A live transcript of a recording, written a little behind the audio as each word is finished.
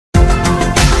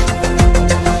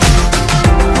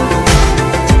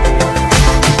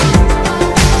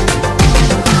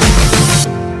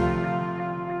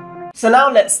So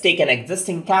now let's take an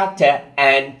existing character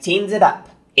and change it up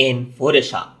in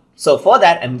Photoshop. So for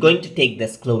that, I'm going to take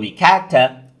this Chloe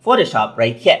character, Photoshop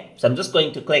right here. So I'm just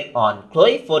going to click on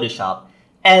Chloe Photoshop,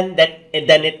 and then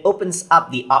it opens up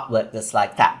the artwork just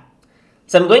like that.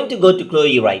 So I'm going to go to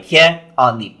Chloe right here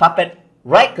on the puppet,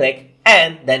 right click,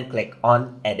 and then click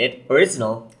on Edit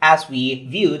Original as we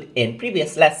viewed in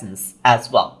previous lessons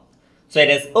as well. So it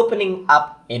is opening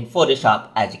up in Photoshop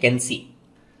as you can see.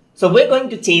 So we're going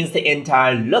to change the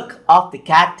entire look of the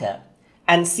character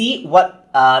and see what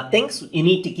things you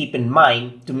need to keep in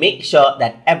mind to make sure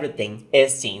that everything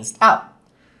is changed out.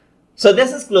 So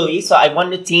this is Chloe, so I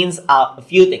want to change out a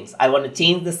few things. I want to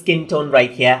change the skin tone right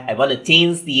here. I want to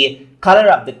change the color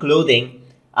of the clothing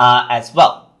as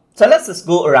well. So let's just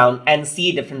go around and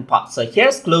see different parts. So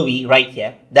here's Chloe right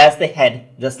here. There's the head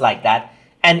just like that.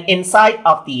 And inside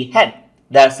of the head,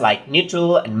 there's like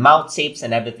neutral and mouth shapes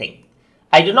and everything.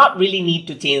 I do not really need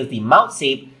to change the mouth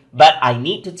shape, but I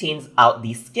need to change out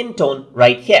the skin tone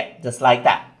right here, just like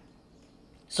that.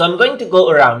 So I'm going to go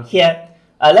around here.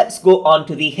 Let's go on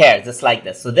to the hair, just like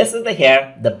this. So this is the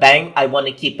hair, the bang, I want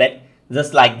to keep it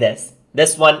just like this.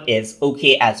 This one is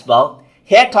okay as well.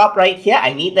 Hair top right here,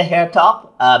 I need the hair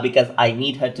top because I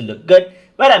need her to look good.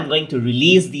 But I'm going to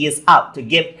release these out to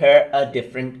give her a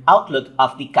different outlook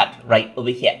of the cut right over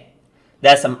here.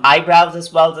 There's some eyebrows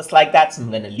as well, just like that. So I'm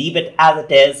going to leave it as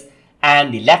it is.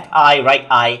 And the left eye, right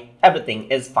eye, everything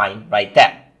is fine right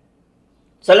there.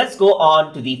 So let's go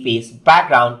on to the face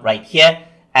background right here.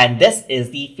 And this is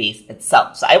the face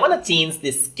itself. So I want to change the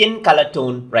skin color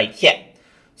tone right here.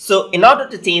 So in order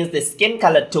to change the skin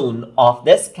color tone of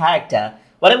this character,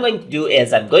 what I'm going to do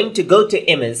is I'm going to go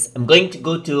to Image. I'm going to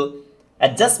go to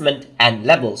Adjustment and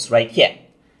Levels right here.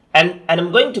 And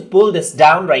I'm going to pull this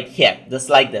down right here, just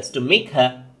like this, to make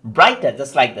her brighter,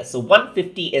 just like this. So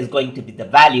 150 is going to be the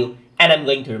value. And I'm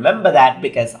going to remember that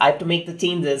because I have to make the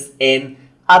changes in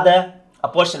a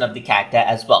portion of the character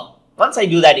as well. Once I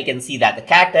do that, you can see that the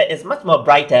character is much more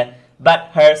brighter,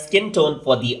 but her skin tone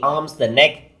for the arms, the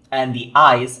neck, and the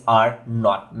eyes are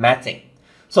not matching.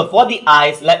 So for the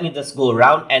eyes, let me just go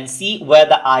around and see where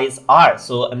the eyes are.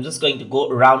 So I'm just going to go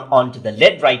around onto the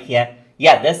lid right here.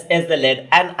 Yeah, this is the lid,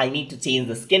 and I need to change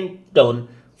the skin tone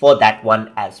for that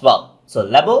one as well. So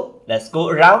level, let's go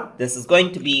around. This is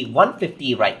going to be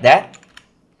 150 right there.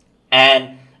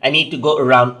 And I need to go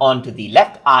around onto the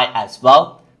left eye as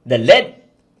well. The lid,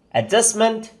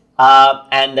 adjustment,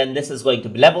 and then this is going to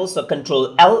be level. So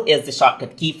Control L is the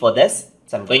shortcut key for this.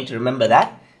 So I'm going to remember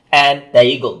that. And there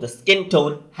you go. The skin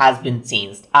tone has been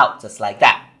changed out just like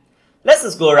that. Let's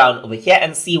just go around over here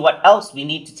and see what else we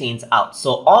need to change out.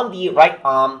 So on the right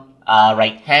arm,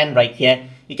 right hand right here,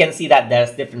 you can see that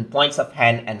there's different points of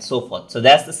hand and so forth. So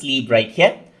there's the sleeve right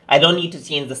here. I don't need to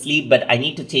change the sleeve, but I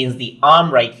need to change the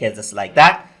arm right here just like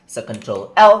that. So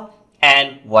Control L.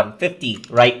 And 150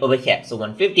 right over here. So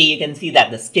 150, you can see that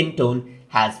the skin tone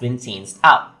has been changed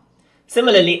out.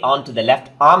 Similarly, onto the left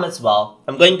arm as well,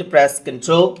 I'm going to press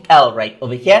Control L right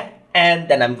over here. And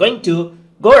then I'm going to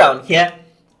go around here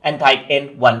and type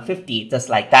in 150 just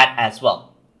like that as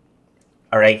well.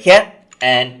 All right, here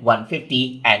and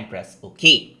 150 and press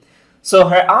OK. So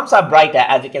her arms are brighter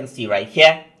as you can see right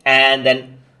here. And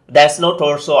then there's no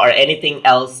torso or anything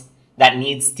else that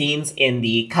needs change in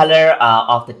the color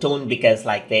of the tone because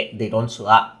like they don't show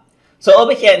up. So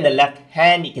over here in the left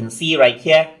hand, you can see right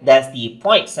here, there's the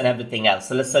points and everything else.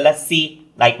 So let's see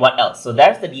like what else. So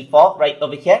there's the default right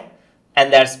over here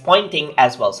and there's pointing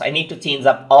as well. So I need to change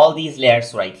up all these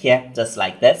layers right here, just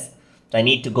like this. So I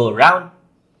need to go around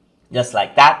just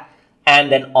like that. And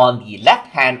then on the left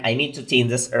hand, I need to change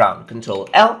this around, Control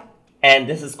L. And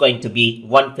this is going to be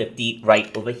 150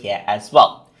 right over here as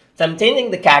well. So I'm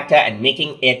changing the character and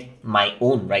making it my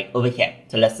own right over here.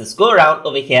 So let's just go around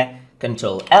over here,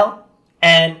 Control L,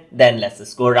 and then let's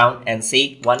just go around and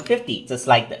say 150, just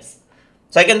like this.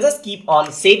 So I can just keep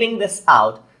on saving this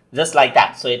out just like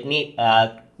that. So it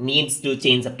needs to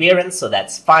change appearance, so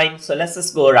that's fine. So let's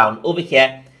just go around over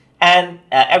here and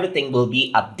everything will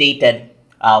be updated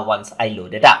once I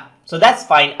load it up. So that's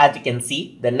fine. As you can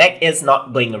see, the neck is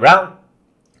not going around.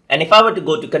 And if I were to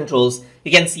go to controls,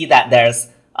 you can see that there's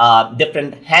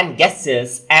different hand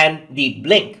gestures and the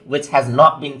blink, which has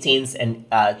not been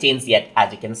changed yet,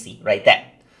 as you can see right there.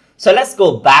 So let's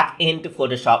go back into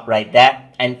Photoshop right there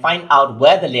and find out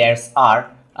where the layers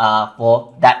are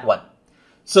for that one.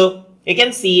 So you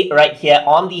can see right here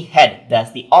on the head,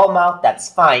 there's the all mouth, that's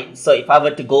fine. So if I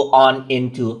were to go on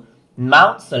into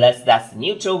mouth, so that's the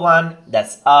neutral one,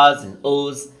 that's R's and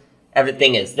O's,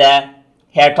 everything is there.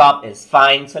 Hair top is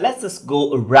fine. So let's just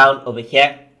go around over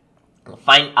here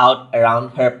find out around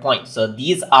her point. So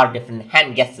these are different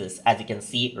hand guesses, as you can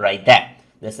see right there.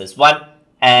 This is one,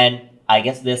 and I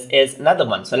guess this is another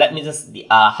one. So let me just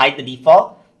hide the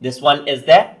default. This one is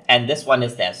there and this one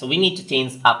is there. So we need to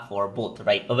change up for both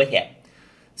right over here.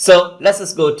 So let's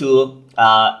just go to,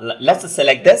 let's just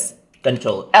select this,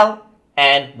 Control L,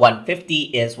 and 150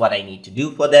 is what I need to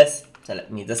do for this. So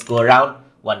let me just go around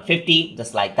 150,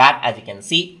 just like that, as you can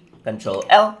see, Control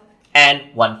L and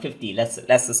 150.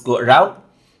 Let's just go around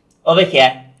over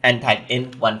here and type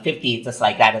in 150, just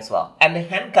like that as well. And the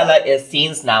hand color is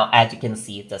changed now, as you can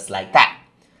see, just like that.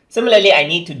 Similarly, I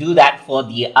need to do that for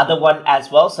the other one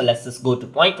as well. So let's just go to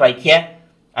point right here,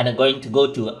 and I'm going to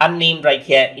go to unnamed right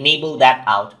here, enable that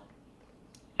out,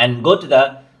 and go to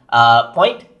the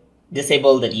point,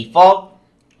 disable the default,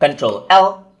 Control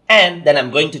L, and then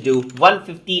I'm going to do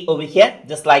 150 over here,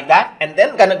 just like that, and then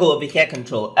I'm gonna go over here,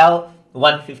 Control L,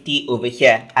 150 over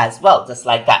here as well, just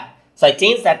like that. So I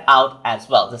changed that out as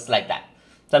well, just like that.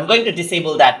 So I'm going to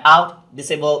disable that out,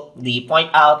 disable the point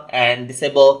out, and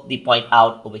disable the point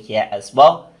out over here as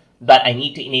well. But I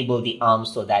need to enable the arm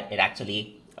so that it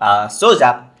actually shows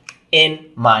up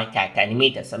in my character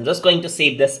animator. So I'm just going to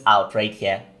save this out right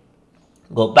here.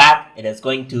 Go back, it is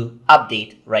going to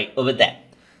update right over there.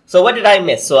 So what did I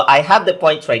miss? So I have the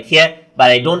points right here, but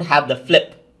I don't have the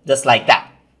flip, just like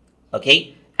that.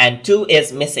 Okay, and 2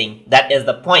 is missing. That is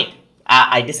the point.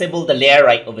 I disabled the layer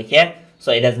right over here,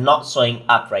 so it is not showing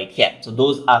up right here. So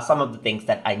those are some of the things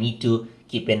that I need to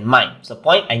keep in mind. So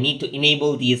point, I need to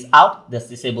enable these out. Just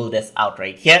disable this out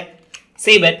right here.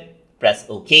 Save it, press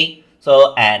OK.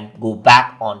 So, and go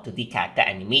back onto the character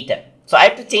animator. So I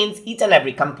have to change each and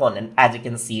every component, as you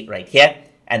can see right here,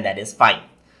 and that is fine.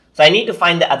 So I need to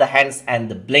find the other hands and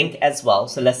the blink as well.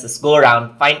 So let's just go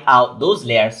around, find out those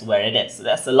layers where it is. So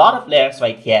there's a lot of layers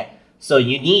right here. So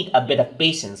you need a bit of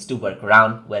patience to work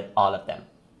around with all of them.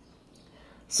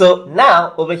 So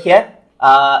now over here,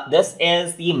 this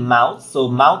is the mouth. So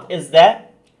mouth is there,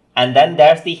 and then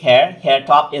there's the hair. Hair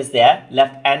top is there,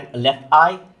 left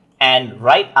eye and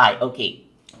right eye. Okay,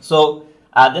 so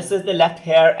this is the left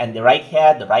hair and the right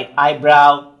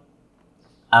eyebrow.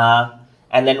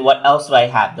 And then what else do I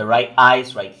have? The right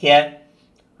eyes right here,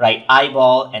 right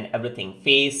eyeball and everything,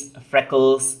 face,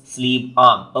 freckles, sleeve,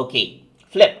 arm. Okay,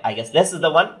 flip. I guess this is the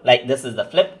one, like this is the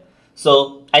flip.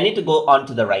 So I need to go on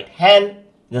to the right hand,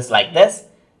 just like this,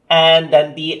 and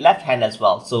then the left hand as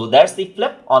well. So there's the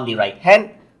flip on the right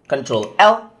hand, Control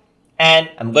L, and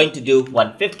I'm going to do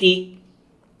 150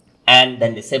 and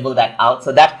then disable that out.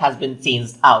 So that has been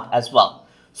changed out as well.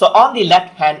 So on the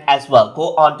left hand as well,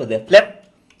 go on to the flip,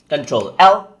 Control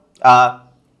L,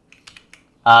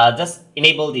 just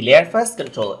enable the layer first,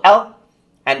 Control L,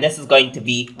 and this is going to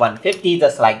be 150,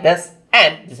 just like this,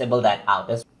 and disable that out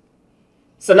as well.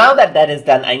 So now that that is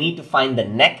done, I need to find the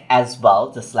neck as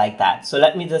well, just like that. So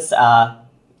let me just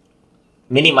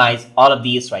minimize all of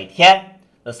these right here,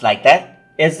 just like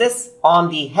that. Is this on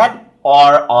the head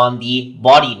or on the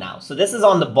body now? So this is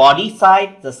on the body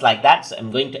side, just like that. So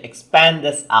I'm going to expand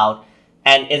this out.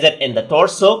 And is it in the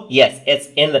torso? Yes, it's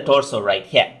in the torso right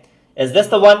here. Is this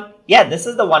the one? Yeah, this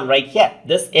is the one right here.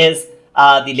 This is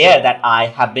the layer that I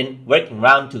have been working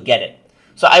around to get it.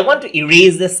 So I want to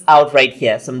erase this out right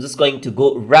here. So I'm just going to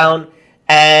go around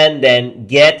and then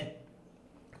get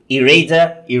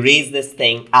eraser, erase this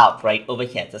thing out right over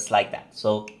here, just like that.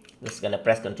 So just gonna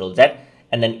press Ctrl Z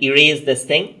and then erase this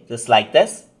thing just like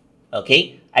this.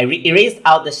 Okay, I erased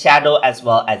out the shadow as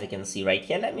well, as you can see right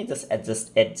here. Let me just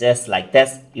adjust it just like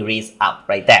this, erase out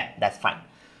right there. That's fine.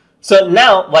 So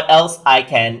now what else I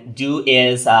can do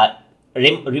is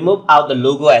remove out the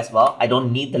logo as well. I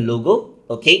don't need the logo.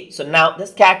 Okay, so now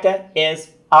this character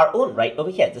is our own right over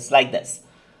here, just like this.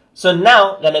 So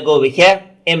now I'm gonna go over here,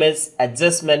 image,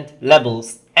 adjustment,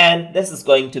 levels, and this is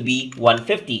going to be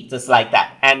 150, just like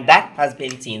that. And that has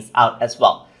been changed out as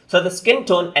well. So the skin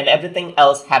tone and everything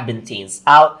else have been changed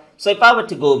out. So if I were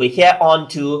to go over here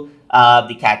onto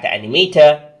the character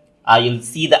animator, you'll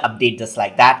see the update just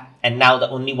like that. And now the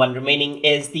only one remaining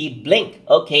is the blink.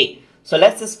 Okay, so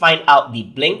let's just find out the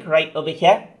blink right over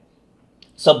here.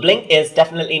 So blink is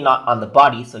definitely not on the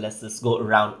body. So let's just go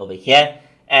around over here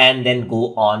and then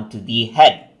go on to the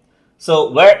head.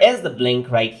 So where is the blink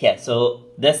right here? So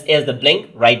this is the blink,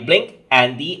 right blink,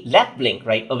 and the left blink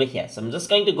right over here. So I'm just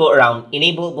going to go around,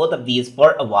 enable both of these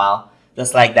for a while,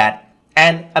 just like that.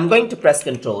 And I'm going to press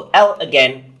Ctrl L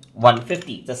again,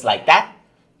 150, just like that.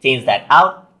 Change that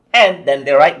out. And then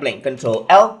the right blink, Ctrl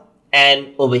L.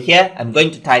 And over here, I'm going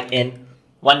to type in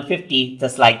 150,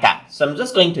 just like that. So I'm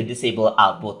just going to disable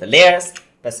out both the layers,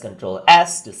 press Ctrl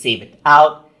S to save it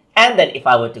out. And then if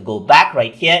I were to go back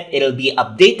right here, it'll be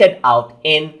updated out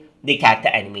in the Character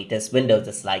Animator's window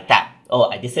just like that. Oh,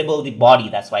 I disabled the body,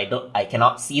 that's why I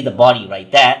cannot see the body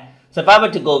right there. So if I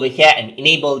were to go over here and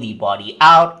enable the body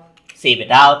out, save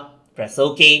it out, press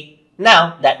OK,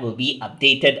 now that will be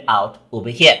updated out over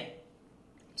here.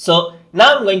 So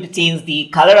now I'm going to change the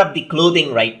color of the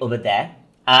clothing right over there.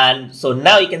 And so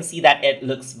now you can see that it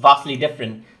looks vastly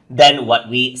different than what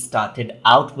we started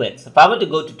out with. So if I were to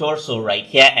go to torso right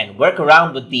here and work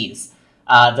around with these,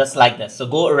 just like this. So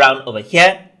go around over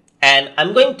here and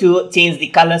I'm going to change the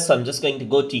color. So I'm just going to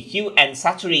go to hue and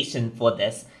saturation for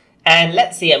this. And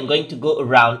let's say I'm going to go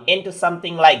around into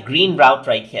something like green route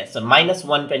right here. So minus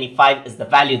 125 is the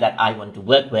value that I want to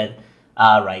work with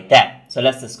right there. So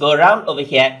let's just go around over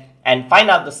here and find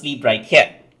out the sleeve right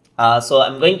here. So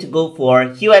I'm going to go for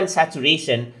hue and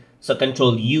saturation. So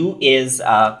Control U is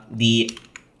the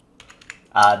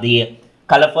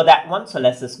color for that one. So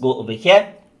let's just go over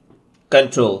here,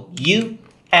 Control U,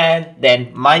 and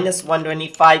then minus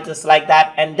 125 just like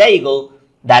that. And there you go.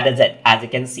 That is it, as you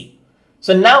can see.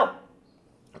 So now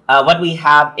what we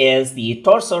have is the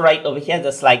torso right over here,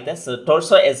 just like this. So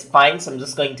torso is fine. So I'm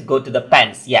just going to go to the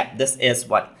pants. Yeah, this is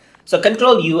what. So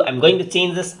Control U, I'm going to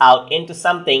change this out into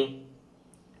something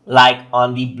like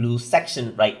on the blue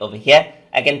section right over here.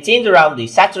 I can change around the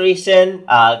saturation,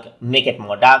 make it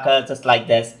more darker, just like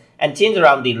this, and change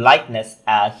around the lightness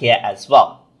here as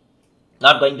well.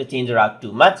 Not going to change around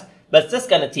too much, but it's just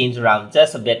going to change around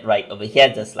just a bit right over here,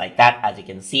 just like that, as you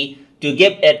can see, to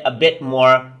give it a bit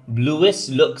more bluish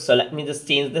look. So let me just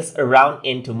change this around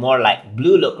into more like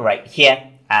blue look right here,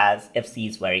 as FC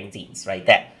is wearing jeans right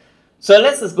there. So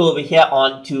let's just go over here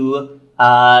on to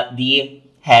the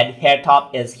head. Hair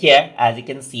top is here, as you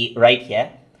can see right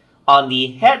here. On the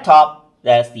hair top,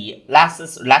 there's the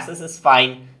lashes. Lashes is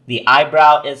fine. The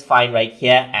eyebrow is fine right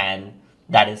here, and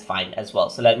that is fine as well.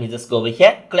 So let me just go over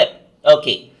here, clip.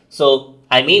 Okay, so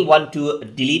I may want to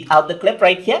delete out the clip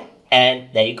right here,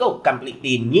 and there you go,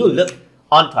 completely new look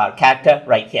onto our character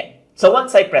right here. So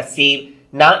once I press save,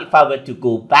 now if I were to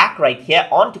go back right here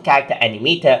onto Character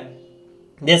Animator,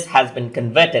 this has been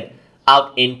converted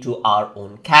out into our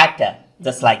own character,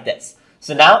 just like this.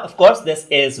 So now, of course, this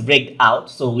is rigged out.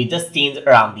 So we just change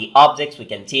around the objects. We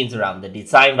can change around the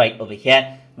design right over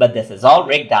here. But this is all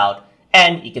rigged out.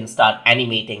 And you can start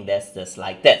animating this just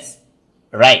like this.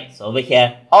 Right. So over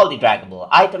here, all the draggable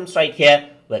items right here,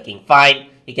 working fine.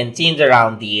 You can change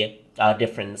around the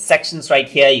different sections right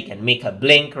here. You can make her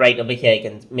blink right over here. You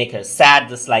can make her sad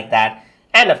just like that.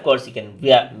 And of course, you can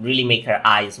really make her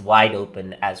eyes wide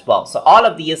open as well. So all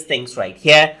of these things right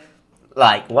here,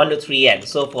 like 1 to 3 and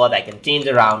so forth, I can change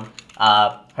around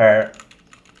her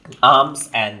arms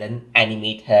and then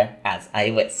animate her as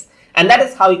I wish. And that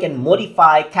is how you can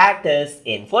modify characters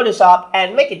in Photoshop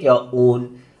and make it your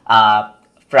own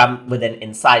from within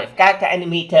inside of Character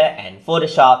Animator and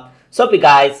Photoshop. So hope you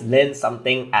guys learned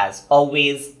something as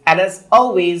always. And as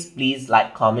always, please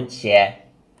like, comment, share,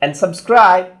 and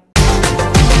subscribe.